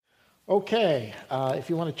Okay, if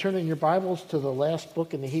you want to turn in your Bibles to the last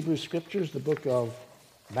book in the Hebrew Scriptures, the book of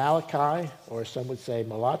Malachi, or some would say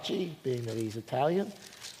Malachi, being that he's Italian,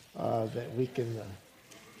 that we can,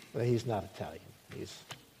 well, he's not Italian. He's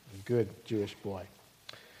a good Jewish boy.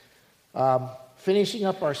 Finishing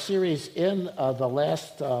up our series in the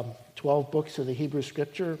last 12 books of the Hebrew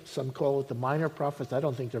Scripture. Some call it the minor prophets. I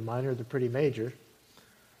don't think they're minor, they're pretty major.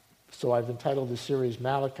 So I've entitled the series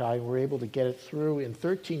Malachi. We're able to get it through in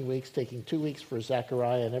 13 weeks, taking 2 weeks for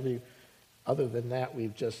Zechariah, and other than that,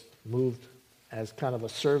 we've just moved as kind of a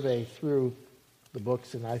survey through the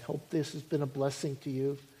books, and I hope this has been a blessing to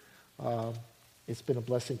you. It's been a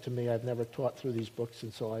blessing to me. I've never taught through these books,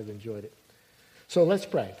 and so I've enjoyed it. So let's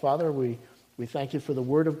pray. Father, we thank you for the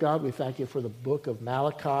Word of God. We thank you for the book of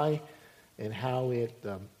Malachi and how it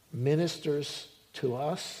ministers to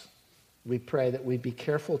us. We pray that we be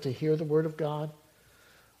careful to hear the Word of God,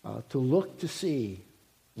 to look to see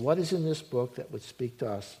what is in this book that would speak to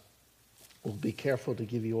us. We'll be careful to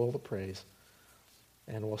give you all the praise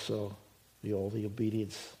and also all the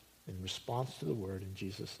obedience in response to the Word in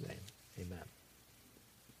Jesus' name. Amen.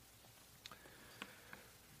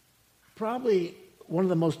 Probably one of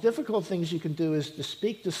the most difficult things you can do is to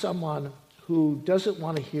speak to someone who doesn't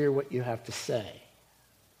want to hear what you have to say.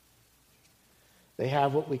 They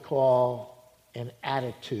have what we call an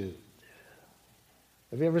attitude.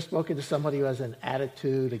 Have you ever spoken to somebody who has an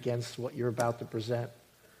attitude against what you're about to present?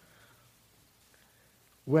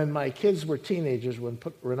 When my kids were teenagers, when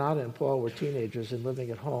Renata and Paul were teenagers and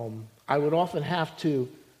living at home, I would often have to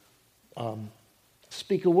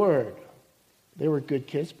speak a word. They were good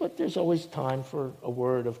kids, but there's always time for a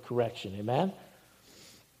word of correction, amen?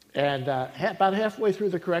 And about halfway through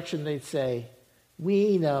the correction, they'd say,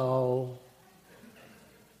 "We know."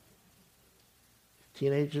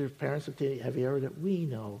 Teenagers, parents of teenagers, have you heard it? We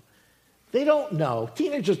know. They don't know.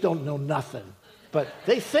 Teenagers don't know nothing. But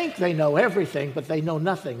they think they know everything, but they know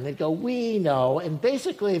nothing. They go, "We know." And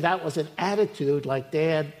basically that was an attitude like,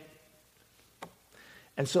 "Dad."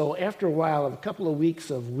 And so after a while, of a couple of weeks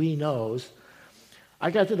of "we knows," I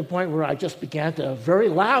got to the point where I just began to very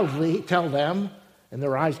loudly tell them, and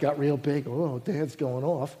their eyes got real big. "Oh, Dad's going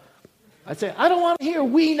off." I'd say, "I don't want to hear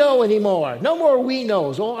 'we know' anymore. No more 'we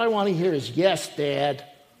knows.' All I want to hear is 'yes, Dad.'"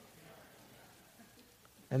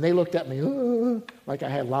 And they looked at me like I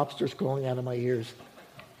had lobsters crawling out of my ears.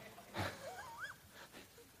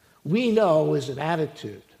 "We know" is an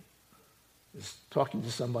attitude. It's talking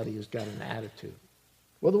to somebody who's got an attitude.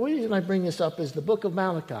 Well, the reason I bring this up is the book of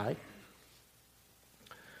Malachi.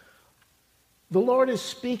 The Lord is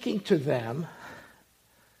speaking to them,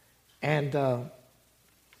 and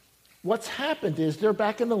what's happened is they're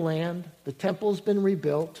back in the land. The temple's been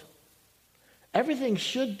rebuilt. Everything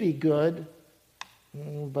should be good,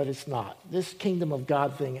 but it's not. This kingdom of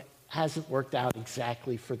God thing hasn't worked out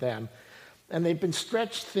exactly for them. And they've been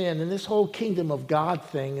stretched thin, and this whole kingdom of God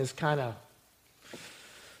thing has kind of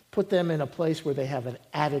put them in a place where they have an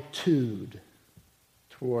attitude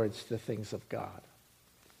towards the things of God.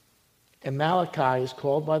 And Malachi is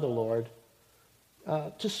called by the Lord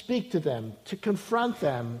to speak to them, to confront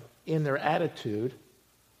them in their attitude,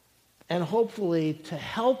 and hopefully to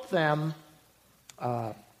help them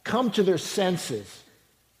come to their senses.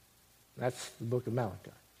 That's the book of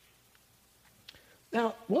Malachi.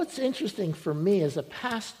 Now, what's interesting for me as a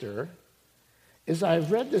pastor is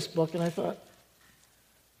I've read this book and I thought,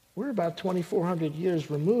 we're about 2,400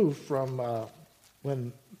 years removed from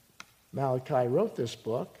when Malachi wrote this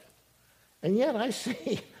book, and yet I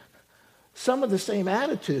see some of the same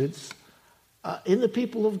attitudes in the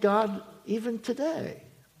people of God even today.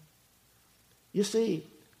 You see,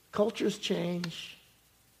 cultures change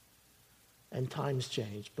and times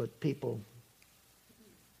change, but people,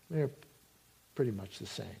 they're pretty much the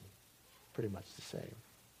same. Pretty much the same.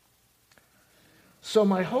 So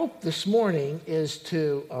my hope this morning is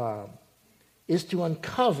to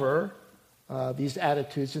uncover these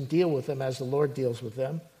attitudes and deal with them as the Lord deals with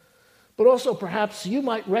them. But also perhaps you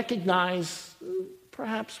might recognize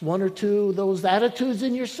perhaps one or two of those attitudes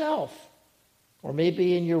in yourself, or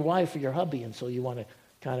maybe in your wife or your hubby, and so you want to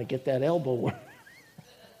kind of get that elbow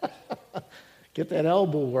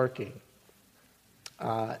working.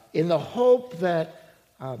 In the hope that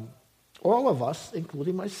all of us,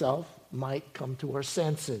 including myself, might come to our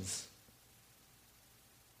senses.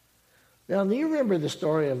 Now, do you remember the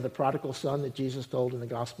story of the prodigal son that Jesus told in the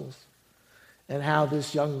Gospels? And how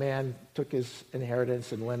this young man took his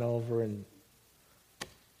inheritance and went over and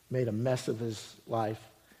made a mess of his life.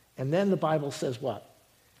 And then the Bible says what?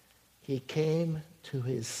 He came to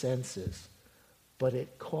his senses, but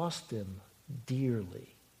it cost him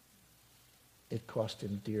dearly. It cost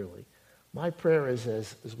him dearly. My prayer is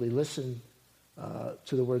as we listen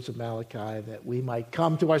to the words of Malachi, that we might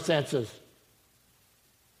come to our senses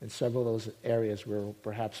in several of those areas where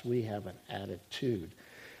perhaps we have an attitude.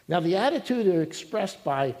 Now, the attitude is expressed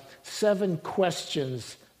by 7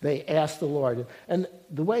 questions they ask the Lord. And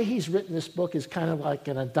the way he's written this book is kind of like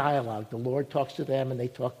in a dialogue. The Lord talks to them and they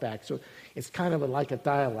talk back. So it's kind of like a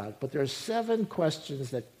dialogue. But there are 7 questions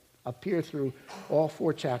that appear through all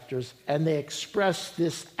 4 chapters, and they express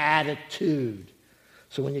this attitude.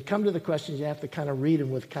 So when you come to the questions, you have to kind of read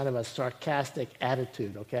them with kind of a sarcastic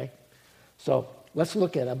attitude, okay? So let's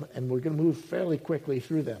look at them, and we're going to move fairly quickly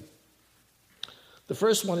through them. The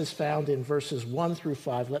first one is found in verses 1 through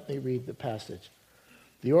 5. Let me read the passage.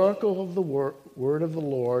 The oracle of the word of the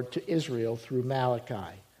Lord to Israel through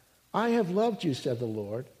Malachi. I have loved you, said the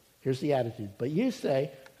Lord. Here's the attitude. But you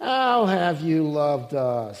say, how have you loved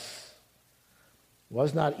us?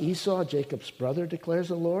 Was not Esau Jacob's brother, declares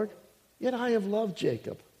the Lord? Yet I have loved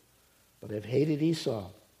Jacob, but I have hated Esau,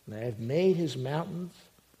 and I have made his mountains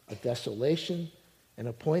a desolation and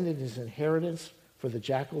appointed his inheritance for the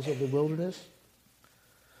jackals of the wilderness.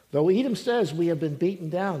 Though Edom says, we have been beaten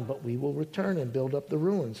down, but we will return and build up the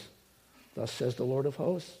ruins. Thus says the Lord of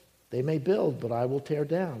hosts, they may build, but I will tear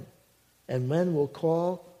down. And men will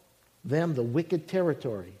call them the wicked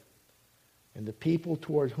territory, and the people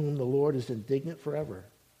toward whom the Lord is indignant forever.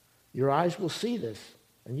 Your eyes will see this,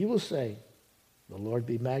 and you will say, the Lord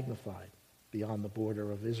be magnified beyond the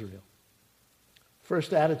border of Israel.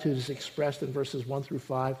 First attitude is expressed in verses 1 through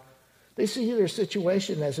 5. They see their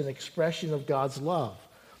situation as an expression of God's love.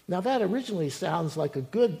 Now, that originally sounds like a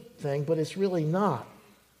good thing, but it's really not.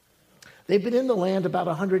 They've been in the land about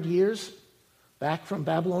 100 years, back from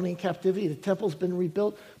Babylonian captivity. The temple's been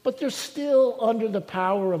rebuilt, but they're still under the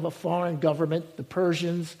power of a foreign government, the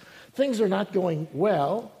Persians. Things are not going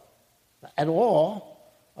well at all.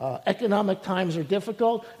 Economic times are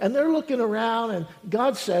difficult, and they're looking around, and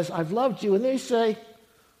God says, I've loved you. And they say,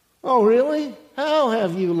 oh, really? How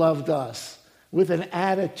have you loved us? With an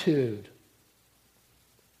attitude.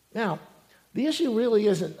 Now, the issue really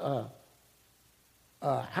isn't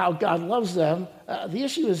how God loves them. The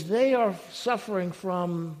issue is they are suffering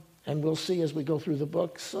from, and we'll see as we go through the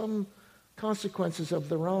book, some consequences of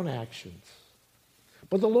their own actions.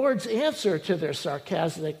 But the Lord's answer to their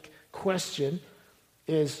sarcastic question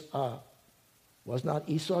is, was not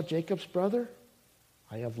Esau Jacob's brother?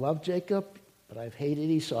 I have loved Jacob, but I've hated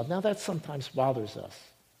Esau. Now that sometimes bothers us.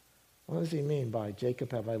 What does he mean by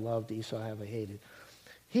Jacob have I loved, Esau have I hated?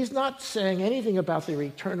 He's not saying anything about their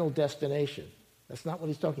eternal destination. That's not what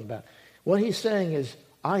he's talking about. What he's saying is,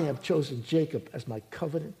 I have chosen Jacob as my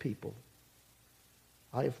covenant people.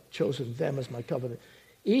 I have chosen them as my covenant.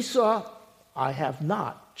 Esau, I have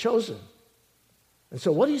not chosen. And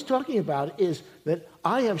so what he's talking about is that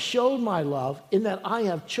I have shown my love in that I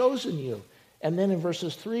have chosen you. And then in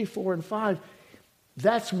verses 3, 4, and 5,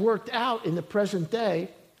 that's worked out in the present day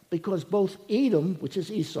because both Edom, which is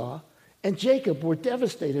Esau, and Jacob were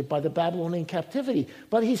devastated by the Babylonian captivity.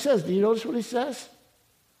 But he says, do you notice what he says?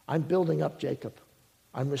 I'm building up Jacob.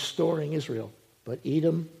 I'm restoring Israel. But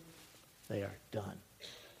Edom, they are done.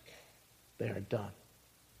 They are done.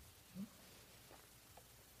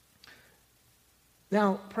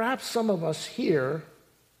 Now, perhaps some of us here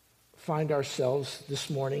find ourselves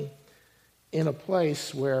this morning in a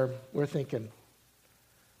place where we're thinking,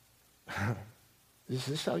 is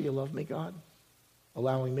this how you love me, God?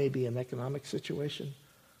 Allowing maybe an economic situation,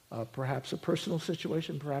 perhaps a personal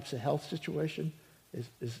situation, perhaps a health situation.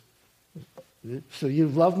 So you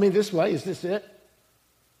love me this way? Is this it?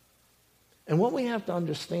 And what we have to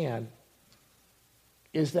understand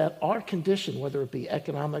is that our condition, whether it be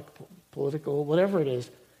economic, political, whatever it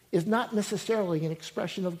is not necessarily an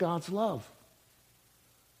expression of God's love.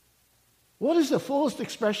 What is the fullest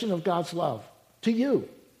expression of God's love? To you,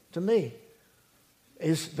 to me,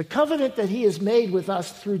 is the covenant that he has made with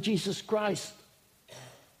us through Jesus Christ.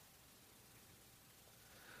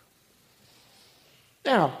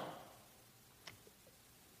 Now,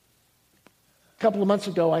 a couple of months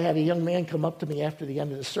ago, I had a young man come up to me after the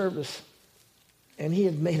end of the service, and he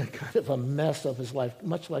had made a kind of a mess of his life,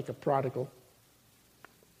 much like a prodigal.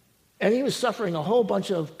 And he was suffering a whole bunch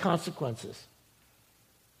of consequences.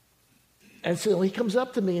 And so he comes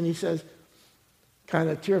up to me and he says, kind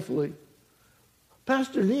of tearfully,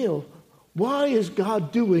 Pastor Neil, why is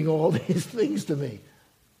God doing all these things to me?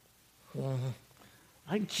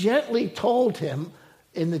 I gently told him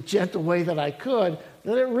in the gentle way that I could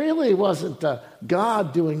that it really wasn't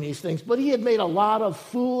God doing these things, but he had made a lot of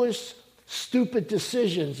foolish, stupid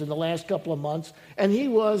decisions in the last couple of months, and he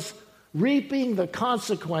was reaping the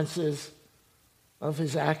consequences of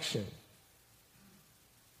his action.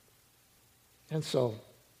 And so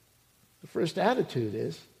the first attitude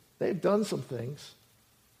is they've done some things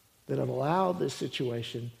that have allowed this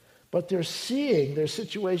situation, but they're seeing their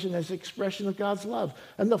situation as an expression of God's love.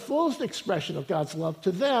 And the fullest expression of God's love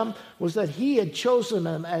to them was that he had chosen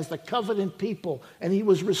them as the covenant people, and he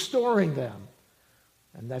was restoring them.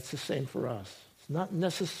 And that's the same for us. It's not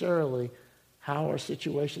necessarily how our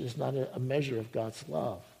situation is not a measure of God's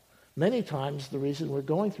love. Many times the reason we're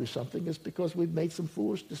going through something is because we've made some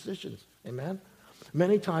foolish decisions. Amen?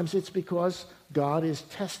 Many times it's because God is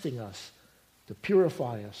testing us to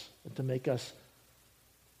purify us and to make us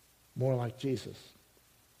more like Jesus.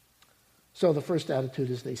 So the first attitude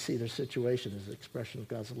is they see their situation as an expression of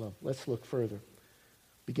God's love. Let's look further,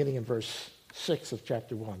 beginning in verse 6 of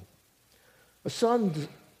chapter 1. A son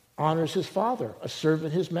honors his father, a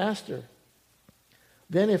servant his master.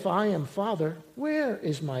 Then if I am father, where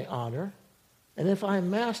is my honor? And if I am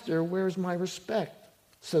master, where is my respect?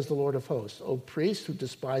 Says the Lord of hosts. O priests who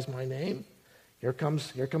despise my name. Here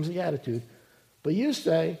comes the attitude. But you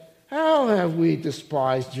say, how have we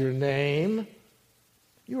despised your name?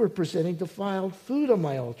 You are presenting defiled food on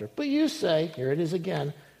my altar. But you say, here it is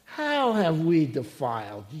again, how have we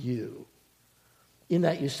defiled you? In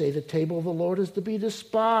that you say the table of the Lord is to be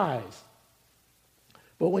despised.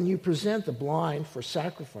 But when you present the blind for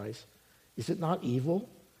sacrifice, is it not evil?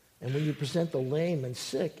 And when you present the lame and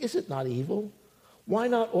sick, is it not evil? Why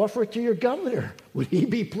not offer it to your governor? Would he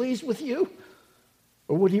be pleased with you?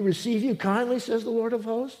 Or would he receive you kindly, says the Lord of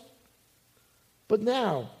hosts? But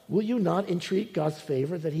now, will you not entreat God's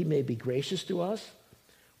favor that he may be gracious to us?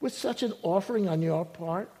 With such an offering on your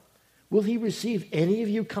part, will he receive any of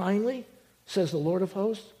you kindly, says the Lord of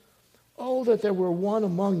hosts? Oh, that there were one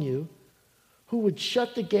among you who would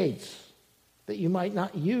shut the gates, that you might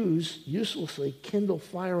not uselessly kindle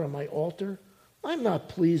fire on my altar. I'm not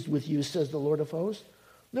pleased with you, says the Lord of hosts,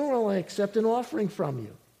 nor will I accept an offering from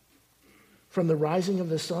you. From the rising of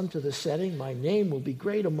the sun to the setting, my name will be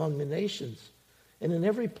great among the nations. And in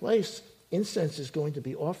every place, incense is going to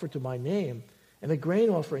be offered to my name, and a grain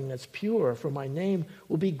offering that's pure for my name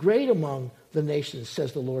will be great among the nations,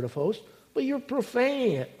 says the Lord of hosts. But you're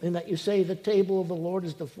profaning it in that you say the table of the Lord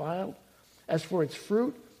is defiled. As for its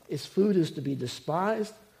food is to be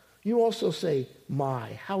despised. You also say,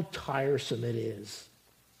 my, how tiresome it is.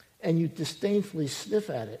 And you disdainfully sniff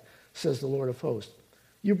at it, says the Lord of hosts.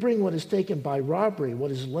 You bring what is taken by robbery,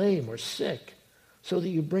 what is lame or sick, so that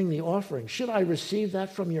you bring the offering. Should I receive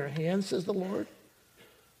that from your hand, says the Lord?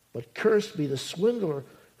 But cursed be the swindler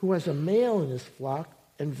who has a male in his flock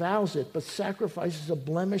and vows it, but sacrifices a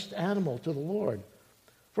blemished animal to the Lord.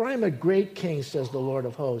 For I am a great king, says the Lord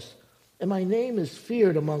of hosts, and my name is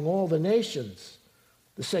feared among all the nations.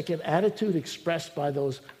 The second attitude expressed by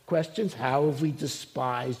those questions, how have we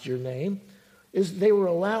despised your name, is they were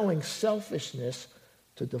allowing selfishness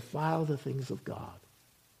to defile the things of God.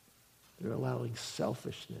 They're allowing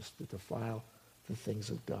selfishness to defile the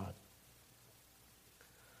things of God.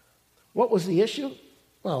 What was the issue?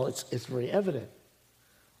 Well, it's very evident.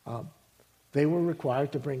 They were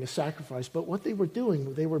required to bring a sacrifice, but what they were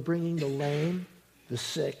doing, they were bringing the lame, the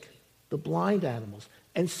sick, the blind animals,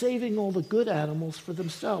 and saving all the good animals for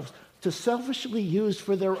themselves to selfishly use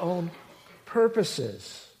for their own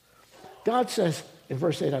purposes. God says in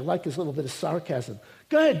verse 8, I like this little bit of sarcasm.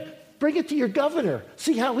 Go ahead, bring it to your governor.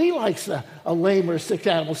 See how he likes a lame or a sick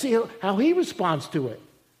animal. See how he responds to it.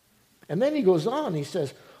 And then he goes on, he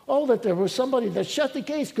says, oh, that there was somebody that shut the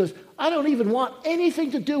gates because I don't even want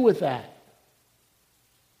anything to do with that.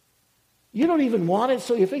 You don't even want it,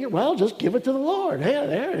 so you figure, well, just give it to the Lord. Hey,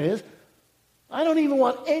 there it is. I don't even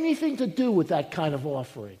want anything to do with that kind of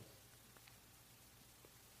offering.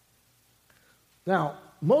 Now,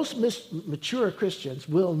 most mature Christians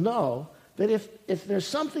will know that if there's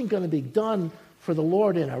something going to be done for the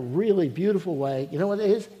Lord in a really beautiful way, you know what it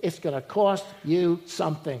is? It's going to cost you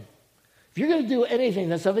something. If you're going to do anything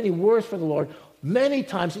that's of any worth for the Lord, many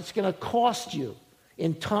times it's going to cost you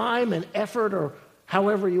in time and effort or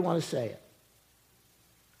however you want to say it.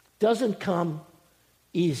 Doesn't come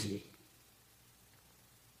easy.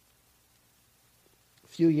 A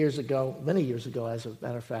few years ago, many years ago, as a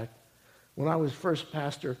matter of fact, when I was first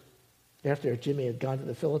pastor, after Jimmy had gone to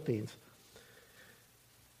the Philippines,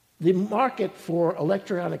 the market for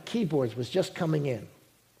electronic keyboards was just coming in.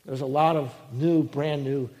 There was a lot of brand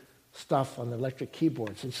new stuff on the electric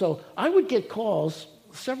keyboards. And so I would get calls,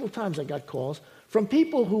 several times I got calls, from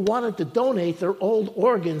people who wanted to donate their old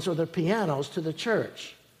organs or their pianos to the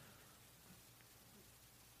church.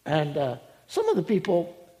 And some of the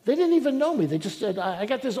people, they didn't even know me. They just said, I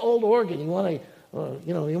got this old organ. You want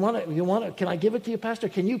to, can I give it to you, Pastor?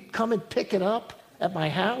 Can you come and pick it up at my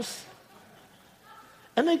house?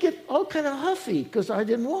 And they get all kind of huffy because I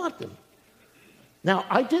didn't want them. Now,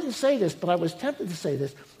 I didn't say this, but I was tempted to say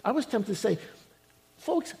this. I was tempted to say,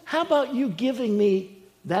 folks, how about you giving me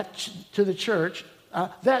that to the church,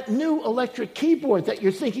 that new electric keyboard that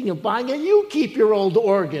you're thinking of buying, and you keep your old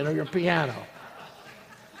organ or your piano.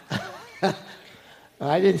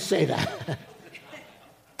 I didn't say that.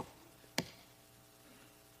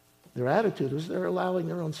 Their attitude was they're allowing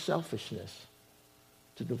their own selfishness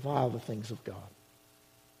to defile the things of God.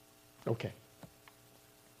 Okay.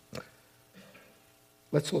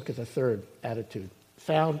 Let's look at the third attitude,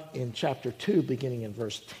 found in chapter 2, beginning in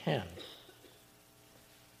verse 10.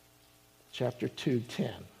 Chapter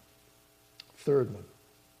 2:10. Third one.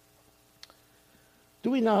 Do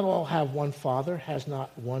we not all have one Father? Has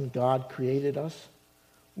not one God created us?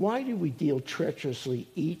 Why do we deal treacherously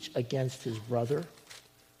each against his brother,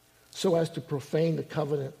 so as to profane the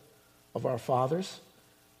covenant of our fathers?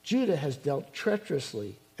 Judah has dealt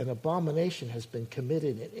treacherously, and abomination has been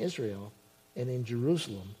committed in Israel and in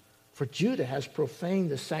Jerusalem. For Judah has profaned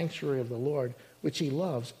the sanctuary of the Lord, which he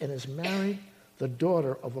loves, and has married the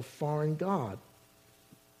daughter of a foreign god.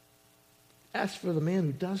 As for the man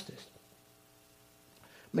who does this,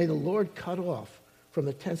 may the Lord cut off from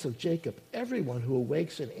the tents of Jacob everyone who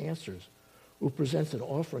awakes and answers, who presents an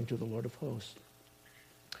offering to the Lord of hosts.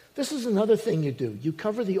 This is another thing you do. You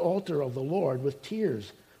cover the altar of the Lord with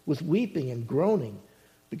tears, with weeping and groaning,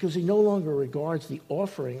 because he no longer regards the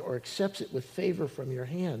offering or accepts it with favor from your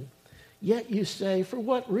hand. Yet you say, for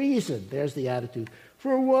what reason? There's the attitude.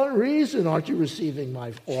 For what reason aren't you receiving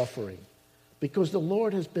my offering? Because the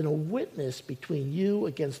Lord has been a witness between you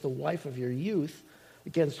against the wife of your youth,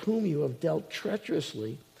 against whom you have dealt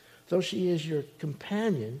treacherously, though she is your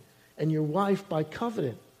companion and your wife by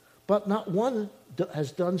covenant. But not one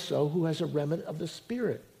has done so who has a remnant of the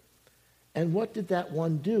Spirit. And what did that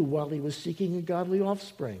one do while he was seeking a godly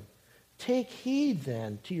offspring? Take heed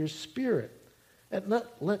then to your spirit, and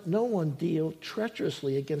let no one deal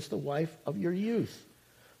treacherously against the wife of your youth.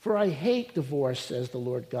 For I hate divorce, says the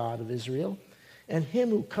Lord God of Israel, and him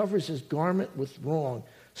who covers his garment with wrong,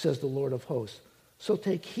 says the Lord of hosts. So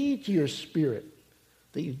take heed to your spirit,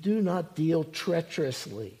 that you do not deal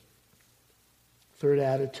treacherously. Third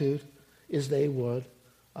attitude is they would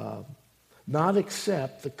not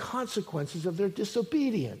accept the consequences of their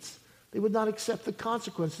disobedience. They would not accept the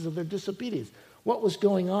consequences of their disobedience. What was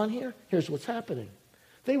going on here? Here's what's happening.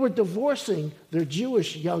 They were divorcing their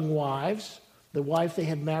Jewish young wives, the wife they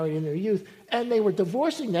had married in their youth, and they were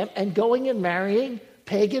divorcing them and going and marrying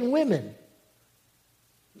pagan women.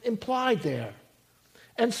 Implied there.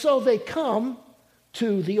 And so they come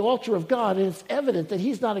to the altar of God, and it's evident that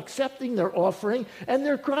he's not accepting their offering, and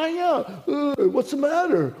they're crying out, what's the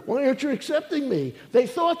matter? Why aren't you accepting me? They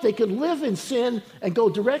thought they could live in sin and go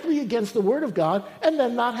directly against the word of God and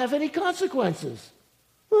then not have any consequences.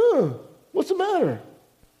 What's the matter?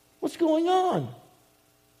 What's going on?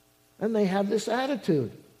 And they have this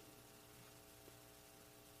attitude.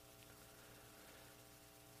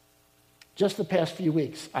 Just the past few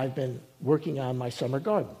weeks, I've been working on my summer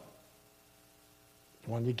garden. I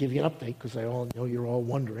wanted to give you an update because I all know you're all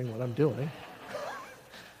wondering what I'm doing.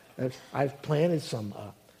 I've planted some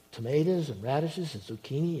tomatoes and radishes and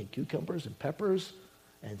zucchini and cucumbers and peppers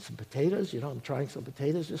and some potatoes. I'm trying some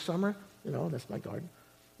potatoes this summer. That's my garden.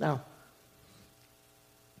 Now,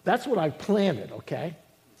 that's what I've planted, okay?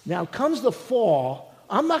 Now comes the fall.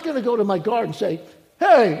 I'm not going to go to my garden and say,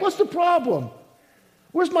 hey, what's the problem?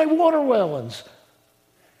 Where's my watermelons?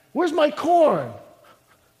 Where's my corn?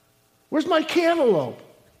 Where's my cantaloupe?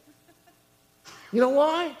 You know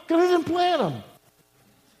why? Because I didn't plant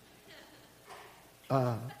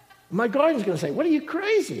them. My garden's going to say, what are you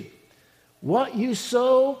crazy? What you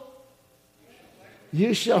sow,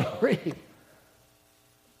 you shall reap.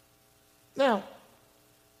 Now,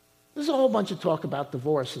 there's a whole bunch of talk about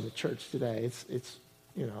divorce in the church today. It's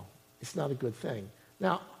not a good thing.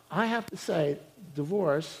 Now, I have to say,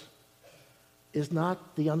 divorce is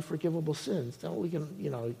not the unforgivable sins. Now, you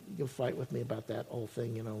can fight with me about that whole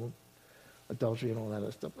thing, adultery and all that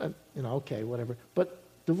other stuff. Okay, whatever. But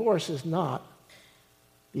divorce is not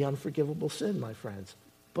the unforgivable sin, my friends.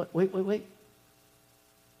 But wait.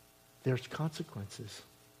 There's consequences.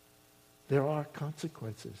 There are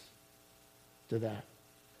consequences to that.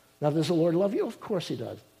 Now, does the Lord love you? Of course he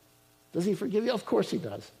does. Does he forgive you? Of course he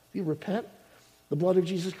does. If you repent, the blood of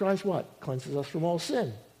Jesus Christ, what? Cleanses us from all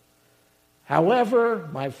sin. However,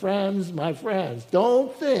 my friends,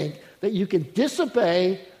 don't think that you can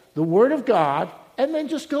disobey the word of God and then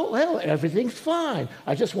just go, well, everything's fine.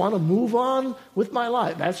 I just want to move on with my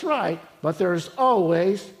life. That's right, but there's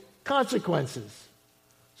always consequences.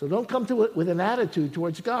 So don't come to it with an attitude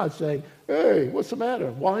towards God saying, hey, what's the matter?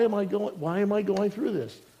 Why am I going through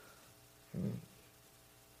this?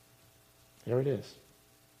 There it is.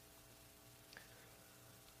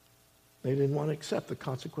 They didn't want to accept the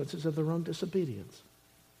consequences of their own disobedience.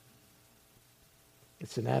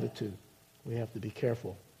 It's an attitude we have to be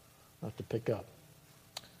careful not to pick up.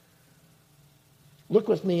 Look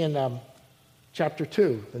with me in chapter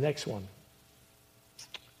 2, the next one.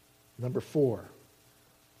 Number 4.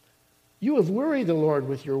 You have worried the Lord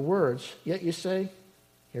with your words, yet you say,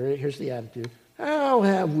 here's the attitude, how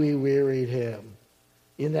have we wearied him?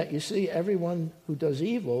 In that you see, everyone who does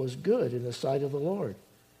evil is good in the sight of the Lord,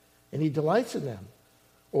 and he delights in them.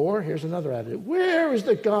 Or, here's another attitude, where is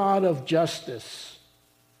the God of justice?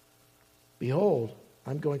 Behold,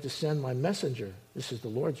 I'm going to send my messenger. This is the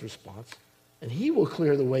Lord's response. And he will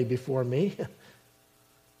clear the way before me.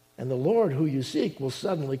 And the Lord who you seek will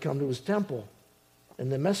suddenly come to his temple.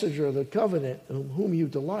 And the messenger of the covenant whom you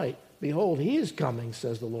delight, behold, he is coming,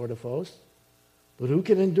 says the Lord of hosts. But who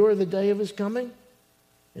can endure the day of his coming?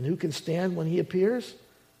 And who can stand when he appears?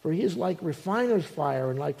 For he is like refiner's fire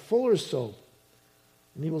and like fuller's soap.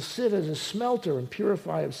 And he will sit as a smelter and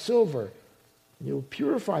purify of silver. And he will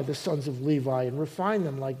purify the sons of Levi and refine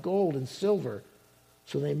them like gold and silver,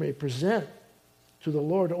 so they may present to the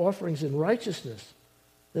Lord offerings in righteousness.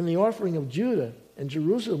 Then the offering of Judah and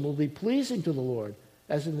Jerusalem will be pleasing to the Lord,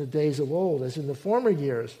 as in the days of old, as in the former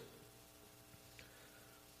years.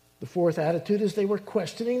 The fourth attitude is they were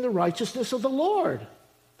questioning the righteousness of the Lord.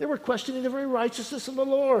 They were questioning the very righteousness of the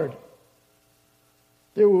Lord.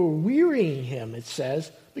 They were wearying him, it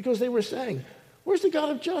says, because they were saying, where's the God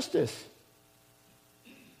of justice?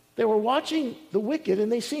 They were watching the wicked,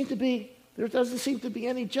 and there doesn't seem to be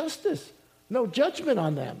any justice, no judgment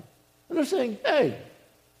on them. And they're saying, hey,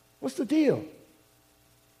 what's the deal?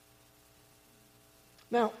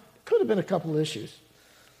 Now, could have been a couple of issues.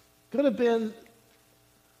 Could have been,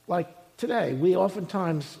 like today, we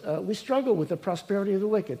oftentimes, we struggle with the prosperity of the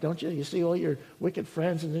wicked, don't you? You see all your wicked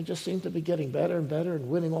friends, and they just seem to be getting better and better and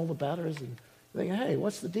winning all the battles, and thinking, hey,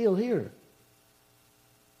 what's the deal here?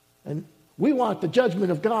 And we want the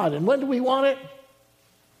judgment of God, and when do we want it?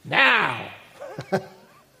 Now.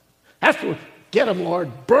 That's what, get them,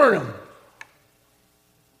 Lord, burn them.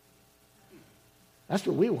 That's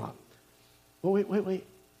what we want. Well, wait.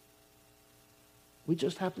 We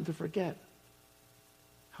just happen to forget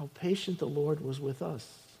how patient the Lord was with us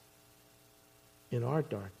in our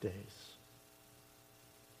dark days.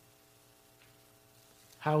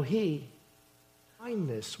 How he,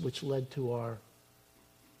 kindness which led to our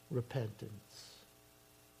repentance.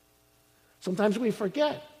 Sometimes we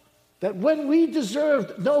forget that when we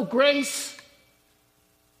deserved no grace,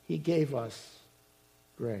 he gave us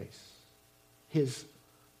grace. His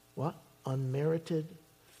what? Unmerited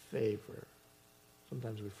favor.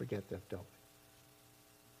 Sometimes we forget that, don't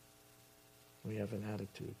we? We have an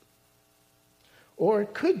attitude. Or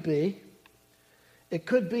it could be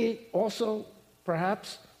also,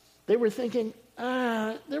 perhaps, they were thinking,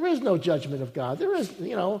 there is no judgment of God. There is,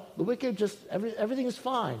 the wicked, just everything is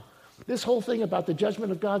fine. This whole thing about the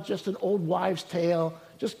judgment of God is just an old wives' tale.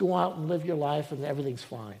 Just go out and live your life and everything's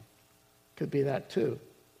fine. Could be that too.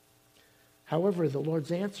 However, the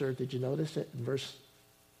Lord's answer, did you notice it in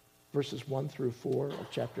verses 1 through 4 of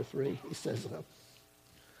chapter 3? He says,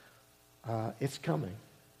 it's coming.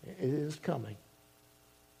 It is coming.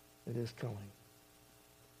 It is coming.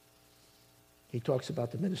 He talks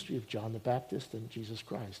about the ministry of John the Baptist and Jesus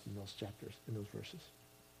Christ in those chapters, in those verses.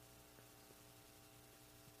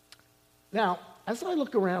 Now, as I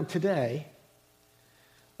look around today,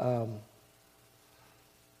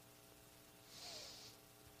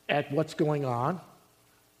 at what's going on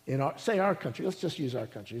in our country, let's just use our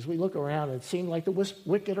country. As we look around, it seems like the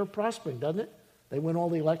wicked are prospering, doesn't it? They win all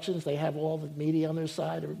the elections. They have all the media on their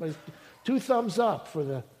side. Everybody's 2 thumbs up for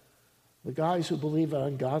the guys who believe in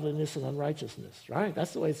ungodliness and unrighteousness, right?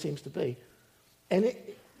 That's the way it seems to be. And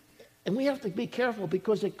we have to be careful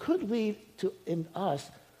because it could lead to, in us,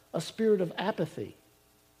 a spirit of apathy.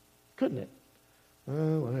 Couldn't it?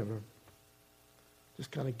 Whatever.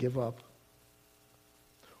 Just kind of give up.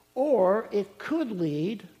 Or it could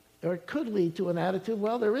lead to an attitude,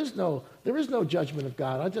 well, there is no judgment of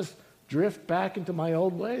God. I'll just drift back into my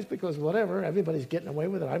old ways because whatever, everybody's getting away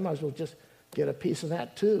with it. I might as well just get a piece of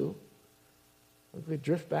that too. We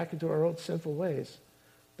drift back into our old sinful ways.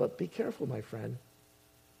 But be careful, my friend,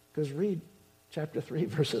 because read chapter 3,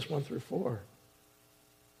 verses 1 through 4.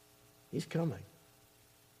 He's coming.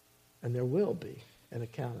 And there will be an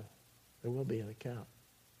account. There will be an account.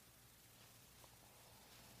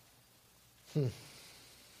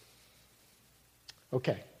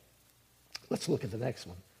 Okay. Let's look at the next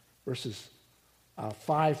one. Verses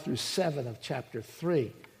 5 through 7 of chapter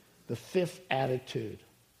 3. The fifth attitude.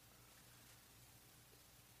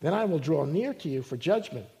 Then I will draw near to you for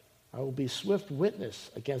judgment. I will be swift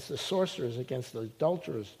witness against the sorcerers, against the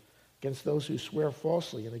adulterers, against those who swear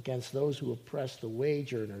falsely, and against those who oppress the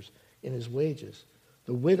wage earners in his wages,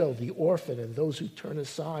 the widow, the orphan, and those who turn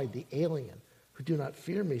aside, the alien, who do not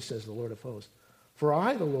fear me, says the Lord of hosts. For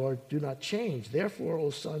I, the Lord, do not change. Therefore, O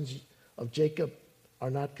sons of Jacob,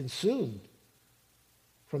 are not consumed.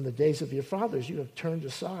 From the days of your fathers you have turned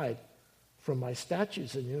aside from my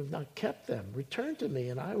statutes, and you have not kept them. Return to me,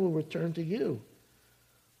 and I will return to you,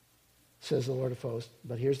 says the Lord of hosts.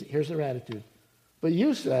 But here's their attitude. But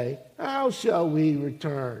you say, how shall we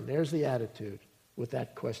return? There's the attitude with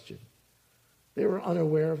that question. They were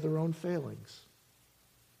unaware of their own failings.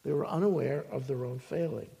 They were unaware of their own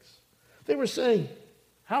failings. They were saying,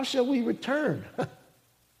 how shall we return?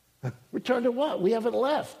 Return to what? We haven't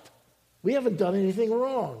left. We haven't done anything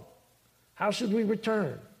wrong. How should we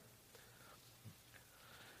return?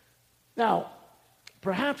 Now,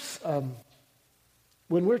 perhaps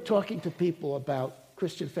when we're talking to people about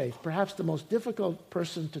Christian faith, perhaps the most difficult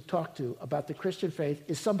person to talk to about the Christian faith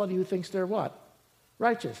is somebody who thinks they're what?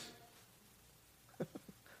 Righteous.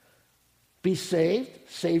 Be saved?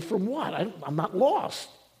 Saved from what? I'm not lost.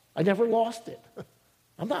 I never lost it.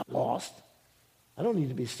 I'm not lost. I don't need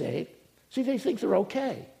to be saved. See, they think they're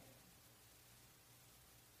okay.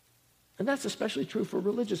 And that's especially true for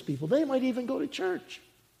religious people. They might even go to church.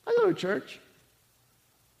 I go to church.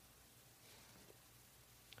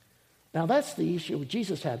 Now, that's the issue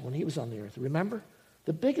Jesus had when he was on the earth. Remember?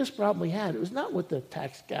 The biggest problem he had, it was not with the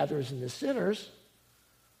tax gatherers and the sinners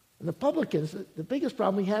and the publicans. The biggest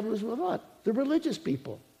problem he had was with what? The religious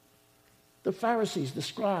people. The Pharisees, the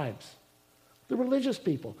scribes. The religious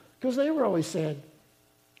people. Because they were always saying,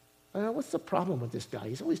 what's the problem with this guy?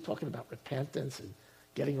 He's always talking about repentance and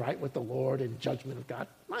getting right with the Lord and judgment of God.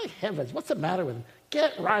 My heavens, what's the matter with him?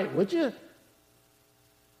 Get right, would you?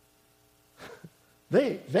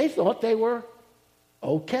 They thought they were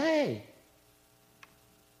okay.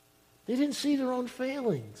 They didn't see their own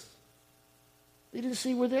failings. They didn't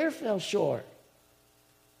see where they fell short.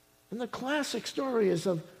 And the classic story is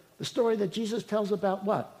of the story that Jesus tells about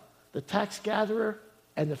what? The tax gatherer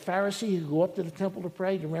and the Pharisee who go up to the temple to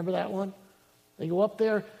pray. Do you remember that one? They go up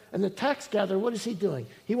there, and the tax gatherer, what is he doing?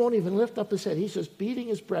 He won't even lift up his head. He's just beating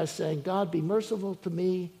his breast, saying, God, be merciful to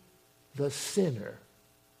me, the sinner.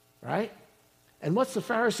 Right? And what's the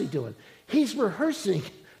Pharisee doing? He's rehearsing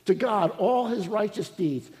to God all his righteous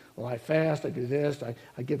deeds. Well, I fast, I do this,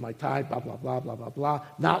 I give my tithe, blah, blah, blah, blah, blah, blah.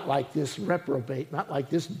 Not like this reprobate, not like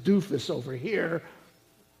this doofus over here.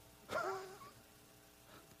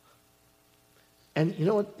 And you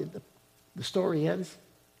know what the story ends?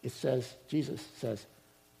 It says, Jesus says,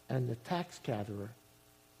 and the tax gatherer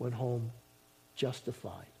went home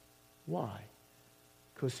justified. Why?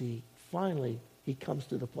 Because he comes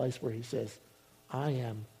to the place where he says, I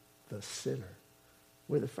am the sinner.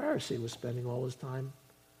 Where the Pharisee was spending all his time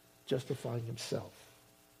justifying himself.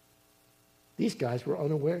 These guys were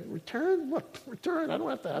unaware. Return? What? Return? I don't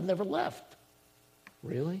have to. I've never left.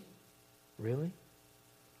 Really? Really?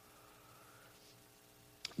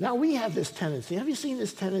 Now, we have this tendency. Have you seen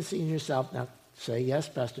this tendency in yourself? Now, say, yes,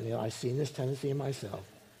 Pastor Neil, I've seen this tendency in myself.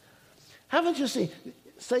 Haven't you seen,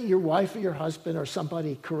 say your wife or your husband or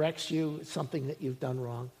somebody corrects you, something that you've done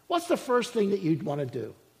wrong. What's the first thing that you'd want to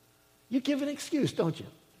do? You give an excuse, don't you?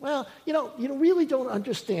 Well, you really don't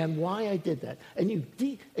understand why I did that. And you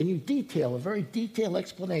detail a very detailed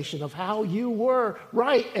explanation of how you were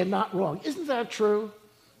right and not wrong. Isn't that true?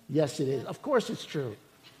 Yes, it is. Of course it's true.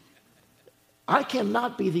 I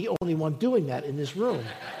cannot be the only one doing that in this room.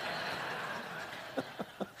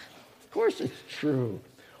 Of course it's true.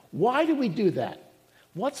 Why do we do that?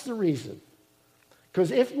 What's the reason?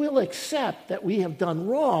 Because if we'll accept that we have done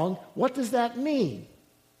wrong, what does that mean?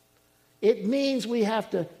 It means we have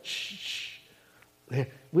to It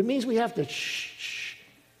means we have to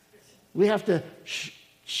We have to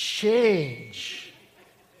change.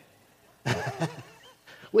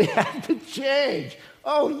 We have to change.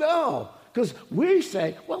 Oh, no. Because we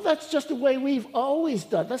say, well, that's just the way we've always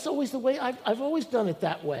done. That's always the way I've always done it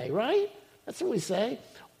that way, right? That's what we say.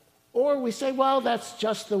 Or we say, well, that's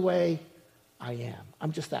just the way I am.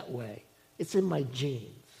 I'm just that way. It's in my genes.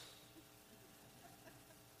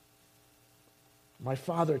 My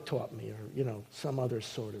father taught me, or, some other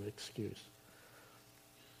sort of excuse.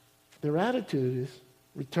 Their attitude is,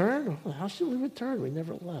 return? How should we return? We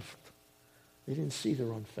never left. They didn't see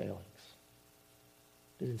their own failings.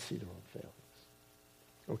 They didn't see their own failings.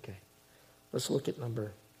 Okay. Let's look at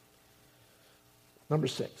number Number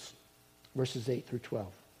 6, verses 8 through 12.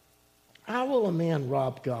 How will a man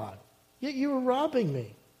rob God? Yet you are robbing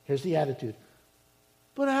me. Here's the attitude.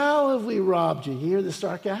 But how have we robbed you? You hear the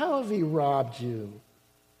sarcasm. How have we robbed you?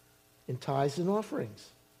 In tithes and offerings.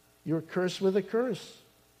 You're cursed with a curse.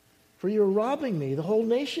 For you're robbing me, the whole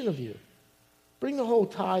nation of you. Bring the whole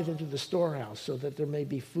tithe into the storehouse, so that there may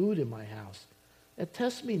be food in my house. And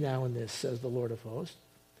test me now in this, says the Lord of hosts,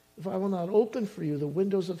 if I will not open for you the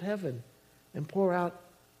windows of heaven and pour out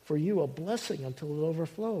for you a blessing until it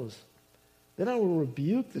overflows. Then I will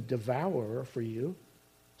rebuke the devourer for you,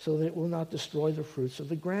 so that it will not destroy the fruits of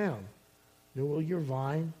the ground. Nor will your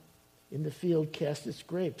vine in the field cast its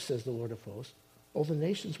grapes, says the Lord of hosts. All the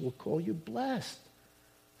nations will call you blessed,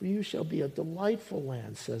 for you shall be a delightful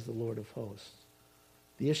land, says the Lord of hosts.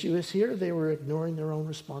 The issue is here, they were ignoring their own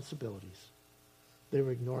responsibilities. They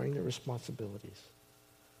were ignoring their responsibilities.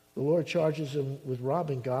 The Lord charges them with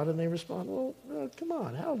robbing God, and they respond, well, come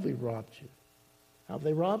on, how have we robbed you? How have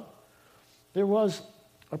they robbed? There was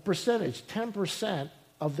a percentage, 10%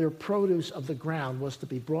 of their produce of the ground was to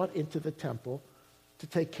be brought into the temple to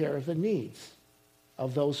take care of the needs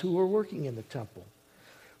of those who were working in the temple.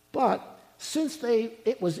 But since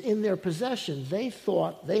it was in their possession, they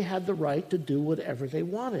thought they had the right to do whatever they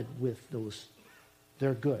wanted with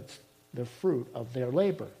their goods, the fruit of their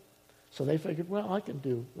labor. So they figured, well, I can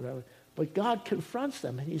do whatever. But God confronts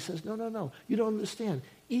them, and he says, no, you don't understand.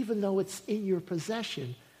 Even though it's in your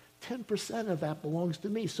possession, 10% of that belongs to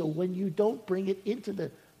me. So when you don't bring it into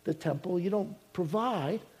the temple, you don't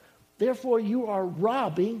provide, therefore you are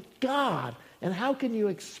robbing God. And how can you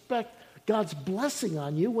expect God's blessing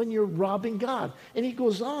on you when you're robbing God? And he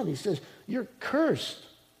goes on, he says, you're cursed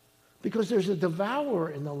because there's a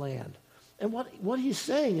devourer in the land. And what he's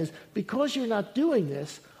saying is, because you're not doing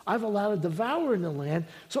this, I've allowed a devourer in the land,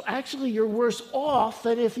 so actually you're worse off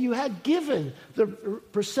than if you had given the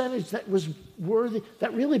percentage that was worthy,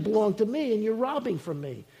 that really belonged to me, and you're robbing from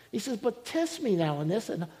me. He says, but test me now in this,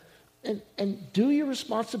 and do your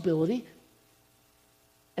responsibility,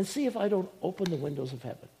 and see if I don't open the windows of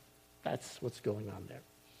heaven. That's what's going on there.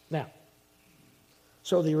 Now,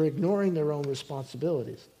 so they were ignoring their own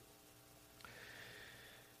responsibilities.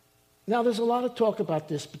 Now, there's a lot of talk about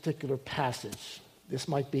this particular passage. This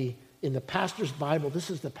might be in the pastor's Bible. This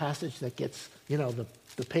is the passage that gets,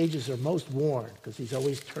 the pages are most worn because he's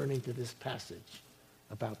always turning to this passage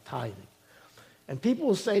about tithing. And people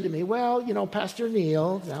will say to me, well, Pastor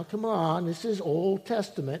Neil, now come on, this is Old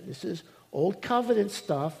Testament. This is Old Covenant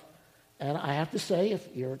stuff. And I have to say, if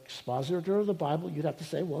you're an expositor of the Bible, you'd have to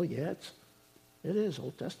say, well, yeah, it is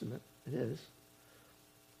Old Testament. It is.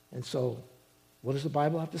 And so what does the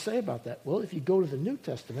Bible have to say about that? Well, if you go to the New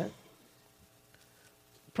Testament,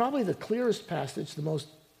 probably the clearest passage, the most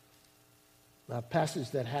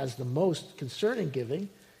passage that has the most concerning giving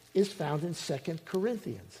is found in 2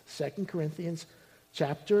 Corinthians. 2 Corinthians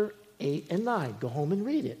chapter 8 and 9. Go home and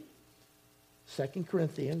read it. 2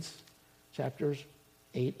 Corinthians chapters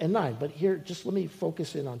 8 and 9. But here, just let me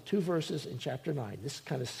focus in on 2 verses in chapter 9. This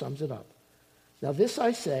kind of sums it up. Now this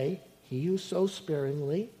I say, he who sows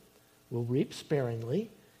sparingly will reap sparingly,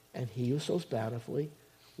 and he who sows bountifully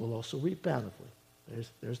will also reap bountifully.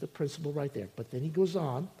 There's the principle right there. But then he goes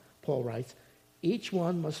on, Paul writes, each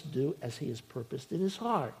one must do as he has purposed in his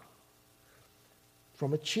heart.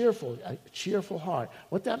 From a cheerful heart.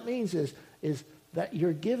 What that means is that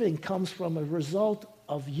your giving comes from a result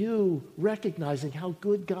of you recognizing how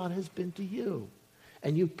good God has been to you.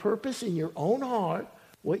 And you purpose in your own heart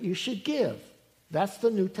what you should give. That's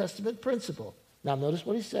the New Testament principle. Now notice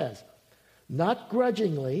what he says. Not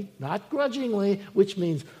grudgingly, which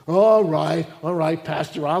means, all right,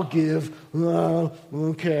 Pastor, I'll give.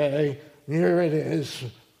 Okay, here it is.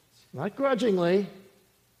 Not grudgingly,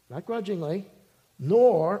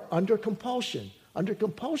 nor under compulsion. Under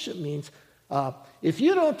compulsion means, if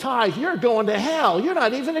you don't tithe, you're going to hell. You're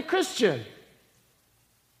not even a Christian.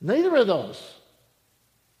 Neither of those.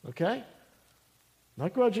 Okay?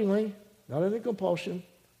 Not grudgingly, not under compulsion,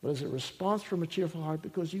 but as a response from a cheerful heart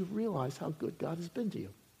because you realize how good God has been to you.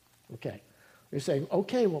 Okay. You're saying,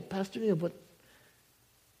 okay, well, Pastor Neil, but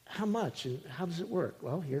how much and how does it work?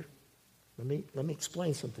 Well, here, let me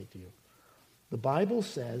explain something to you. The Bible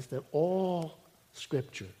says that all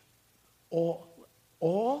Scripture, all,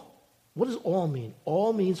 what does all mean?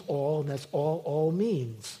 All means all, and that's all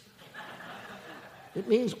means. It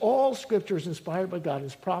means all Scripture is inspired by God and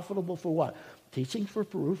is profitable for what? Teaching, for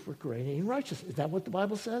proof, for correcting in righteousness. Is that what the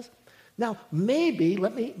Bible says? Now, maybe,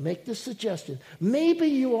 let me make this suggestion. Maybe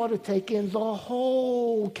you ought to take in the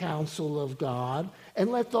whole counsel of God and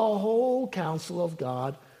let the whole counsel of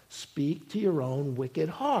God speak to your own wicked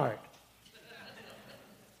heart.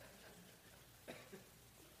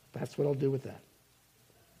 That's what I'll do with that.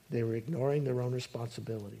 They were ignoring their own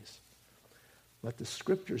responsibilities. Let the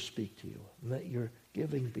Scriptures speak to you, and let your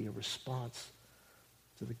giving be a response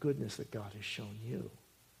to the goodness that God has shown you.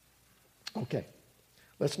 Okay,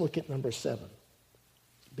 let's look at number 7,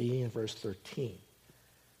 beginning in verse 13.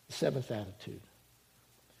 The seventh attitude.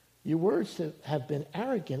 Your words have been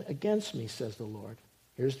arrogant against me, says the Lord.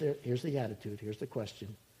 Here's the attitude. Here's the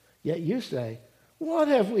question. Yet you say, what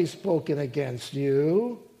have we spoken against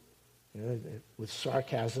you? With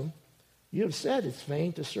sarcasm. You have said it's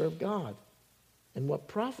vain to serve God. And what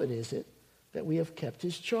profit is it that we have kept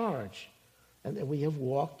his charge and that we have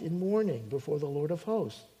walked in mourning before the Lord of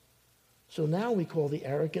hosts? So now we call the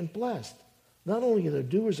arrogant blessed. Not only are the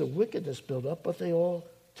doers of wickedness built up, but they all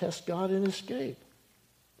test God and escape.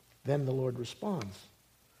 Then the Lord responds.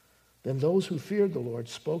 Then those who feared the Lord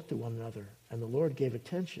spoke to one another, and the Lord gave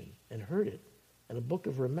attention and heard it, and a book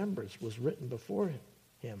of remembrance was written before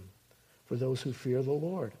him for those who fear the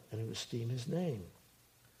Lord and who esteem his name.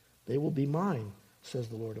 They will be mine, says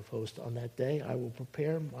the Lord of hosts. On that day I will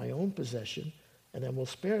prepare my own possession, and I will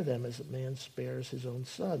spare them as a man spares his own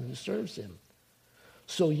son who serves him.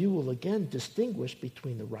 So you will again distinguish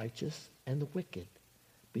between the righteous and the wicked,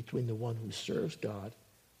 between the one who serves God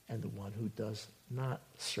and the one who does not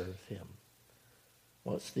serve him.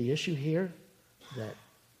 What's the issue here that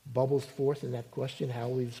bubbles forth in that question, how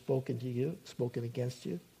we've spoken to you, spoken against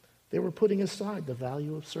you? They were putting aside the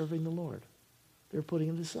value of serving the Lord. They were putting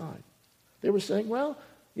it aside. They were saying, well,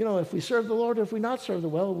 if we serve the Lord or if we not serve the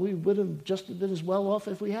Lord, we would have just been as well off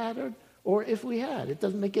if we had or if we had. It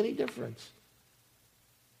doesn't make any difference.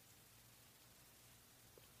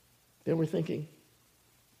 They were thinking,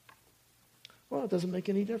 well, it doesn't make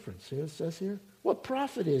any difference. See what it says here? What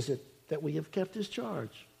profit is it that we have kept his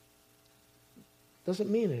charge? Doesn't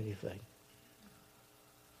mean anything.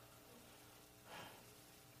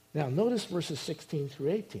 Now, notice verses 16 through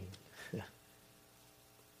 18.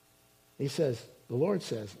 He says, the Lord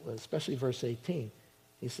says, especially verse 18,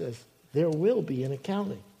 he says, there will be an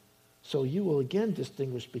accounting. So you will again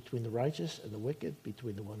distinguish between the righteous and the wicked,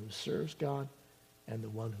 between the one who serves God and the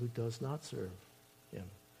one who does not serve him.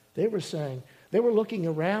 They were saying, they were looking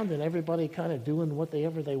around and everybody kind of doing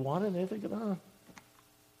whatever they wanted, and they're thinking, it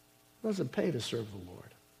doesn't pay to serve the Lord.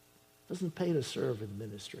 It doesn't pay to serve in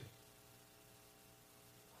ministry.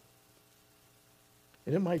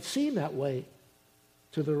 And it might seem that way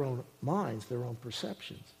to their own minds, their own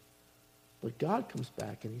perceptions. But God comes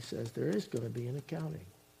back and he says there is going to be an accounting.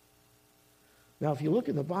 Now, if you look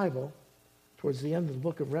in the Bible, towards the end of the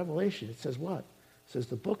book of Revelation, it says what? It says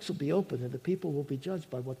the books will be opened and the people will be judged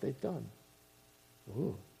by what they've done.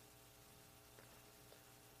 Ooh.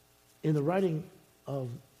 In the writing of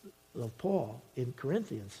Paul in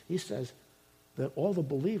Corinthians, he says that all the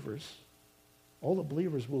believers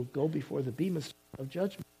will go before the bema of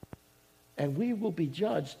judgment. And we will be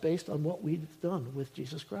judged based on what we've done with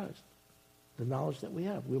Jesus Christ. The knowledge that we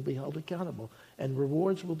have. We'll be held accountable. And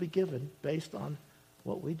rewards will be given based on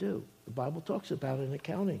what we do. The Bible talks about an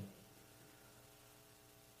accounting.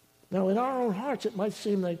 Now, in our own hearts, it might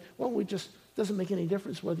seem like, well, doesn't make any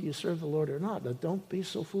difference whether you serve the Lord or not. Now, don't be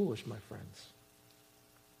so foolish, my friends.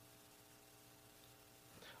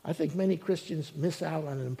 I think many Christians miss out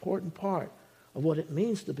on an important part of what it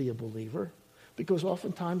means to be a believer, because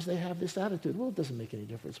oftentimes they have this attitude, well, it doesn't make any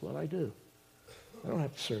difference what I do. I don't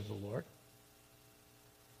have to serve the Lord.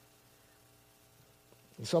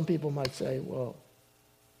 And some people might say, well,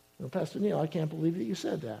 Pastor Neil, I can't believe that you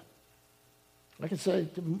said that. I can say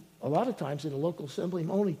a lot of times in a local assembly,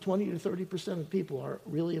 only 20 to 30% of people are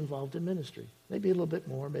really involved in ministry. Maybe a little bit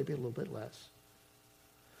more, maybe a little bit less.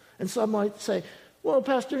 And some might say, well,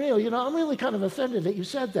 Pastor Neil, I'm really kind of offended that you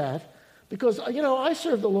said that, because, I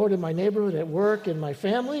serve the Lord in my neighborhood, at work, in my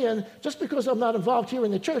family, and just because I'm not involved here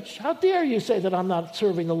in the church, how dare you say that I'm not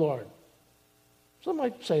serving the Lord? Some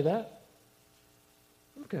might say that.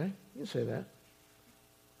 Okay, you can say that.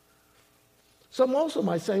 Some also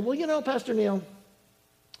might say, well, Pastor Neil,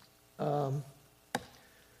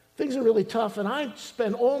 things are really tough, and I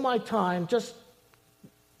spend all my time just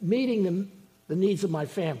meeting the needs of my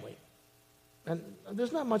family. And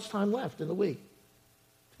there's not much time left in the week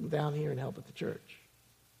to come down here and help at the church.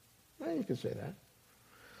 Well, you can say that.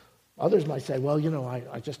 Others might say, well,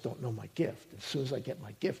 I just don't know my gift. As soon as I get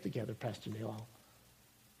my gift together, Pastor Neil,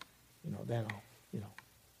 then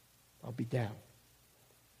I'll be down.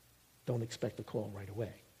 Don't expect a call right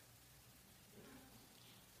away.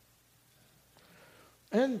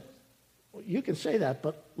 And you can say that,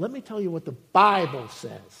 but let me tell you what the Bible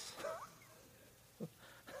says.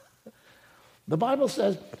 The Bible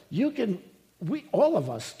says you can all of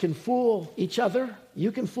us can fool each other.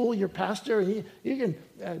 You can fool your pastor, and you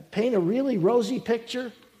can paint a really rosy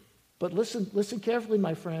picture. But listen carefully,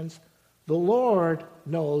 my friends. The Lord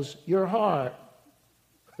knows your heart.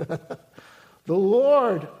 The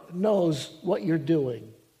Lord knows what you're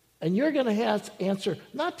doing. And you're going to have to answer,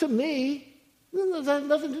 not to me. It has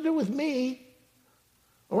nothing to do with me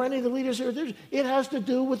or any of the leaders here. It has to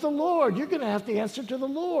do with the Lord. You're going to have to answer to the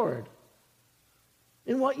Lord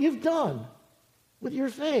in what you've done with your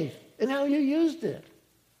faith and how you used it.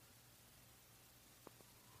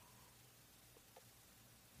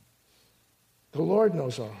 The Lord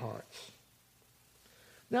knows our hearts.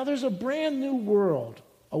 Now, there's a brand new world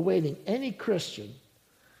awaiting any Christian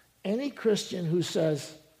who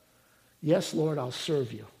says, yes, Lord, I'll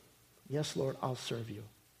serve you. Yes, Lord, I'll serve you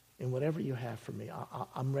in whatever you have for me.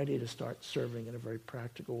 I'm ready to start serving in a very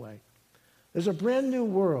practical way. There's a brand new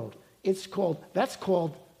world. That's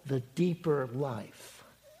called the deeper life.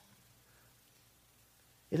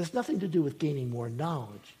 It has nothing to do with gaining more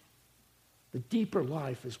knowledge. The deeper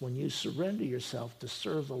life is when you surrender yourself to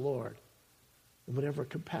serve the Lord in whatever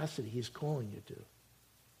capacity he's calling you to.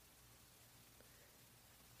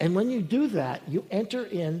 And when you do that, you enter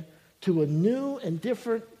into a new and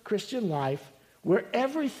different Christian life where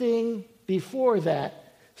everything before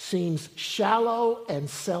that seems shallow and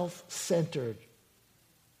self-centered.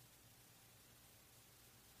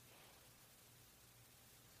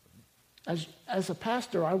 As a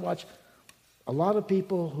pastor, I watch a lot of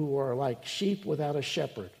people who are like sheep without a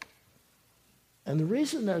shepherd. And the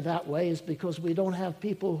reason they're that way is because we don't have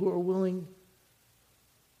people who are willing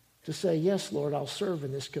to say, yes, Lord, I'll serve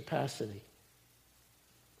in this capacity.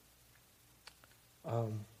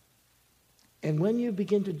 And when you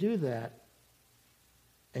begin to do that,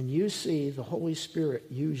 and you see the Holy Spirit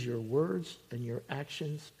use your words and your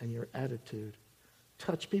actions and your attitude,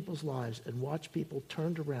 touch people's lives and watch people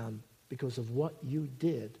turned around because of what you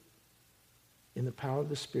did in the power of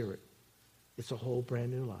the Spirit, it's a whole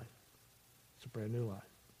brand new life. It's a brand new life.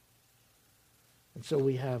 And so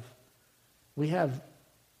we have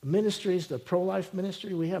ministries, the pro-life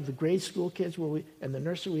ministry, we have the grade school kids and the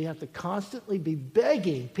nursery. We have to constantly be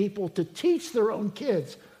begging people to teach their own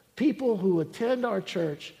kids, people who attend our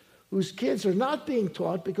church, whose kids are not being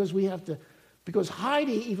taught because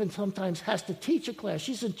Heidi even sometimes has to teach a class.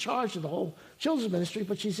 She's in charge of the whole children's ministry,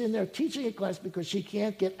 but she's in there teaching a class because she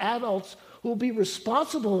can't get adults who will be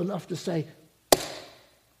responsible enough to say,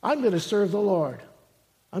 I'm going to serve the Lord.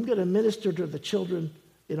 I'm going to minister to the children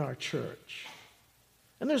in our church.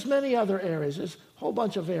 And there's many other areas. There's a whole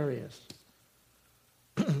bunch of areas.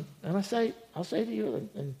 And I'll say to you,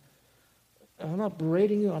 and I'm not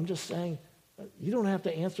berating you, I'm just saying, you don't have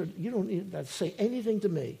to answer, you don't need to say anything to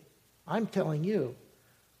me. I'm telling you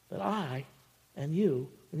that I and you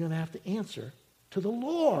are going to have to answer to the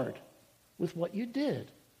Lord with what you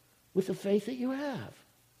did, with the faith that you have.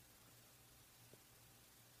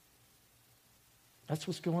 That's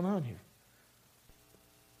what's going on here.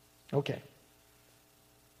 Okay.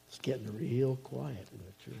 It's getting real quiet in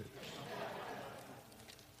the church.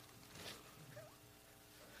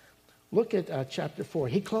 Look at chapter 4.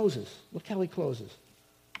 He closes. Look how he closes.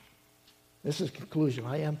 This is conclusion.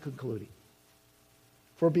 I am concluding.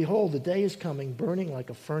 For behold, the day is coming, burning like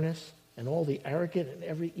a furnace, and all the arrogant and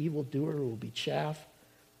every evildoer will be chaff.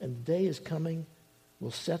 And the day is coming,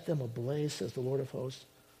 will set them ablaze, says the Lord of hosts,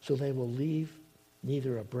 so they will leave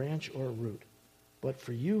neither a branch or a root. But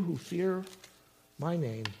for you who fear my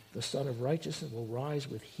name, the Son of Righteousness will rise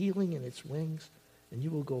with healing in its wings, and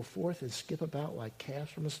you will go forth and skip about like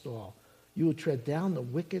calves from a stall. You will tread down the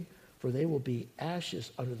wicked, for they will be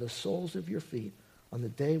ashes under the soles of your feet on the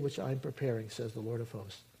day which I am preparing, says the Lord of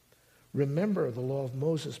hosts. Remember the law of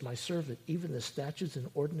Moses, my servant, even the statutes and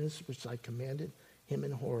ordinances which I commanded him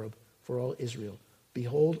in Horeb for all Israel.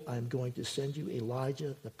 Behold, I am going to send you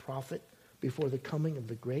Elijah the prophet before the coming of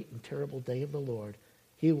the great and terrible day of the Lord.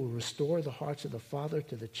 He will restore the hearts of the father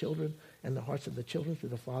to the children and the hearts of the children to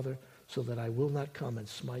the father, so that I will not come and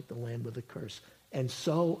smite the land with a curse. And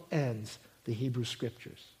so ends the Hebrew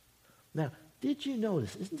Scriptures. Now, did you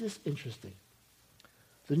notice, isn't this interesting?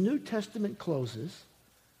 The New Testament closes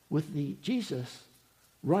with Jesus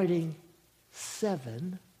writing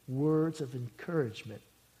 7 words of encouragement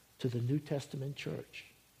to the New Testament church.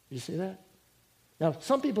 You see that? Now,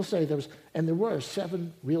 some people say there were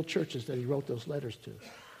 7 real churches that he wrote those letters to.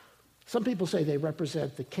 Some people say they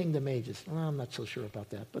represent the kingdom ages. Well, I'm not so sure about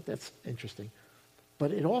that, but that's interesting.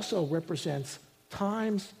 But it also represents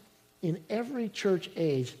times in every church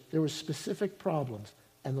age there were specific problems,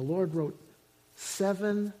 and the Lord wrote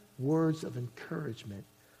 7 words of encouragement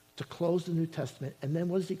to close the New Testament. And then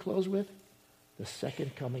what does he close with? the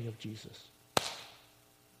second coming of Jesus.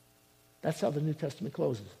 That's how the New Testament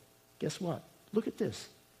closes. Guess what? Look at this.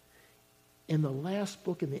 In the last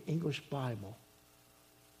book in the English Bible,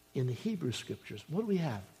 in the Hebrew Scriptures, what do we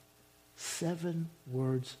have? 7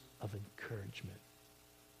 words of encouragement.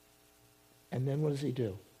 And then what does he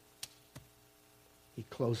do? He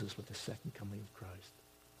closes with the second coming of Christ.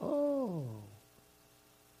 Oh.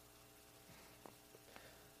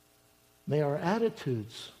 May our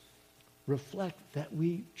attitudes reflect that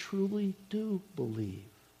we truly do believe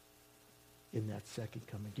in that second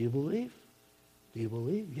coming. Do you believe? Do you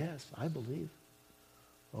believe? Yes, I believe.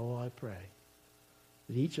 Oh, I pray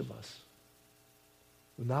that each of us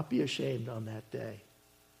will not be ashamed on that day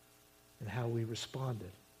and how we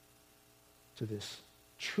responded to this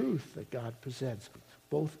truth that God presents,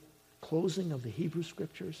 both closing of the Hebrew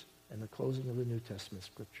Scriptures and the closing of the New Testament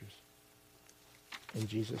Scriptures. In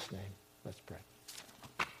Jesus' name, let's pray.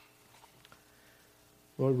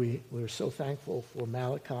 Lord, we're so thankful for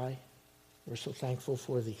Malachi. We're so thankful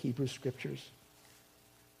for the Hebrew Scriptures,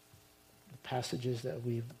 the passages that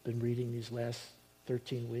we've been reading these last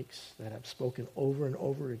 13 weeks that have spoken over and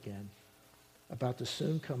over again about the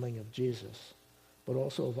soon coming of Jesus, but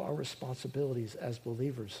also of our responsibilities as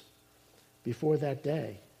believers before that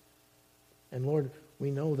day. And Lord,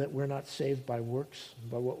 we know that we're not saved by works,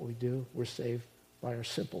 by what we do. We're saved by our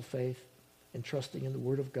simple faith and trusting in the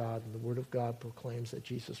Word of God. And the Word of God proclaims that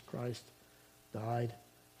Jesus Christ died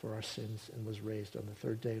for our sins and was raised on the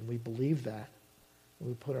third day. And we believe that. And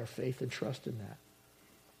we put our faith and trust in that.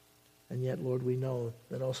 And yet, Lord, we know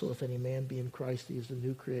that also if any man be in Christ, he is a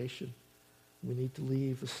new creation. We need to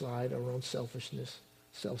leave aside our own selfishness,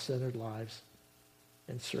 self-centered lives,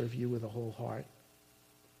 and serve you with a whole heart.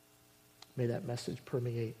 May that message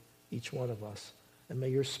permeate each one of us. And may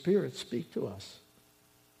your Spirit speak to us.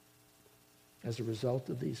 As a result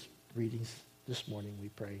of these readings this morning, we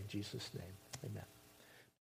pray in Jesus' name. Amen.